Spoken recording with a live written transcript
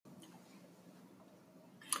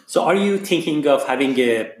So, are you thinking of having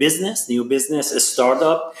a business, new business, a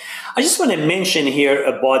startup? I just want to mention here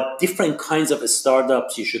about different kinds of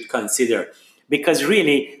startups you should consider because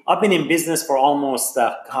really, I've been in business for almost,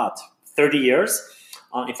 30 years.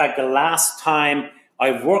 In fact, the last time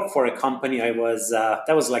I worked for a company, that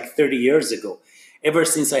was like 30 years ago, ever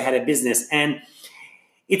since I had a business. And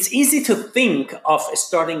it's easy to think of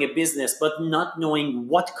starting a business, but not knowing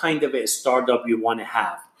what kind of a startup you want to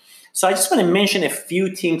have. So I just want to mention a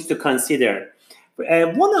few things to consider.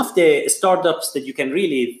 One of the startups that you can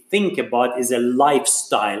really think about is a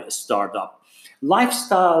lifestyle startup.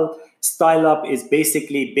 Lifestyle startup is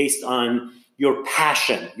basically based on your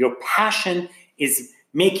passion. Your passion is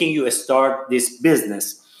making you start this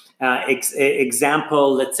business.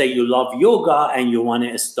 Example, let's say you love yoga and you want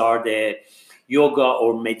to start a yoga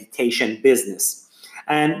or meditation business.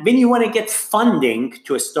 And when you want to get funding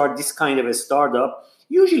to start this kind of a startup,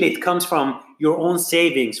 usually it comes from your own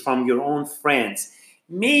savings, from your own friends,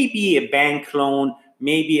 maybe a bank loan,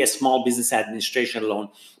 maybe a small business administration loan.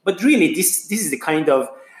 But really, this is the kind of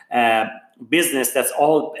uh, business that's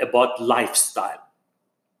all about lifestyle.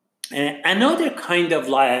 Another kind of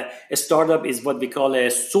a startup is what we call a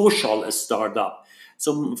social startup.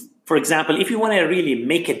 So, for example, if you want to really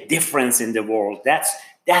make a difference in the world, that's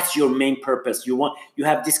your main purpose. You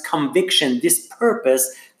have this conviction, this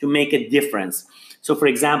purpose to make a difference. So, for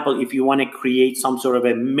example, if you want to create some sort of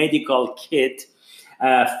a medical kit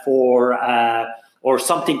for or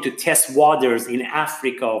something to test waters in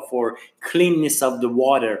Africa for cleanness of the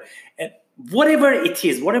water. Whatever it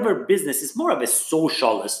is, whatever business, is more of a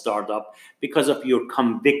social startup because of your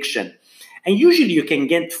conviction. And usually you can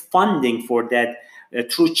get funding for that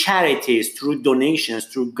through charities, through donations,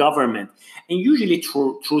 through government, and usually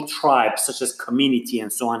through tribes such as community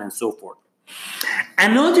and so on and so forth.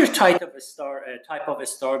 Another type of a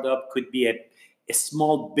startup could be a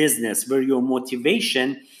small business where your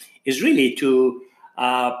motivation is really to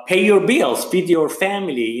pay your bills, feed your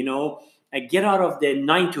family, get out of the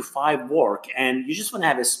 9 to 5 work, and you just want to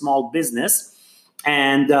have a small business.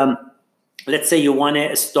 And let's say you want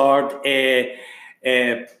to start a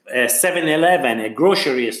 7-Eleven, a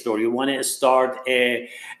grocery store. You want to start a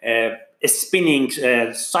spinning,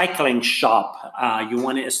 cycling shop. You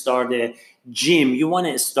want to start a gym. You want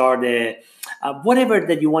to start whatever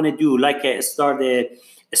that you want to do, like start a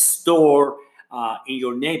store in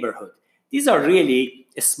your neighborhood. These are really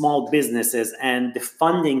small businesses, and the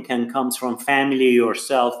funding can come from family,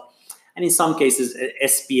 yourself, and in some cases,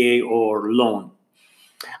 SBA or loan.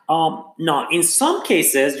 Now, in some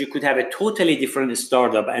cases, you could have a totally different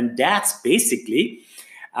startup, and that's basically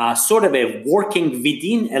sort of a working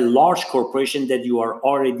within a large corporation that you are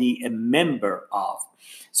already a member of.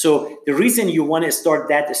 So the reason you want to start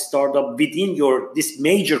that startup within this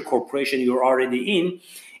major corporation you're already in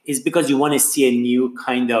is because you want to see a new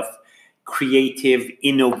kind of creative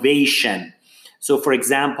innovation. So, for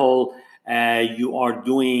example, you are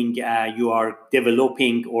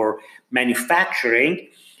developing or manufacturing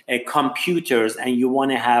computers, and you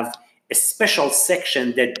want to have a special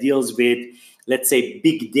section that deals with, let's say,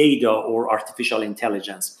 big data or artificial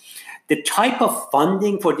intelligence. The type of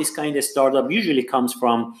funding for this kind of startup usually comes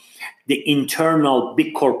from the internal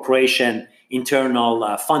big corporation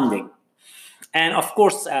internal funding. And of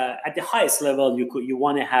course, at the highest level, you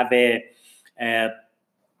want to have a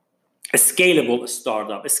scalable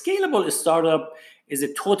startup. A scalable startup is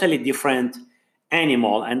a totally different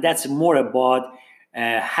animal, and that's more about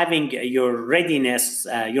having your readiness,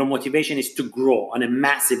 your motivation is to grow on a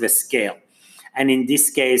massive scale. And in this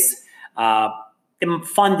case, the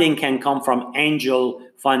funding can come from angel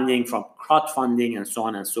funding, from crowdfunding, and so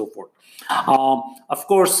on and so forth. Of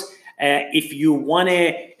course, if you want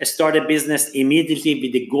to start a business immediately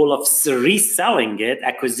with the goal of reselling it,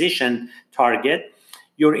 acquisition target,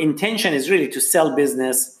 your intention is really to sell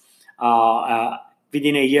business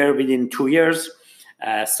within a year, within 2 years,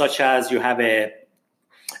 such as you have a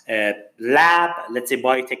lab, let's say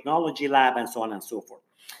biotechnology lab, and so on and so forth.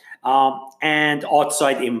 And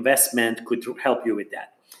outside investment could help you with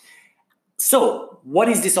that. So, what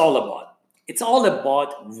is this all about? It's all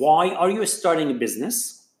about why are you starting a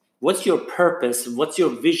business? What's your purpose? What's your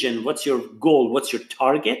vision? What's your goal? What's your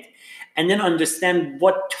target? And then understand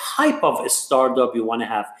what type of a startup you want to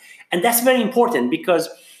have. And that's very important because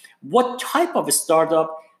what type of a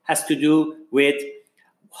startup has to do with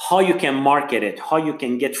how you can market it, how you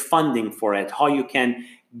can get funding for it, how you can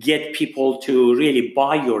get people to really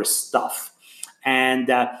buy your stuff.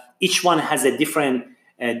 And each one has a different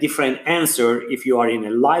answer if you are in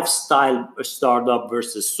a lifestyle startup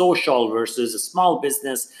versus social versus a small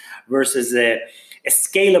business versus a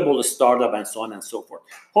scalable startup, and so on and so forth.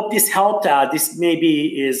 Hope this helped. This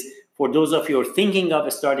maybe is for those of you who are thinking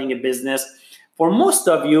of starting a business. For most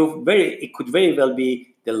of you, it could very well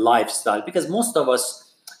be the lifestyle, because most of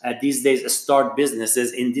us these days start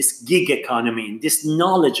businesses in this gig economy, in this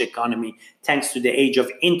knowledge economy, thanks to the age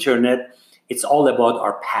of internet. It's all about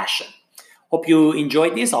our passion. Hope you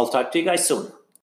enjoyed this. I'll talk to you guys soon.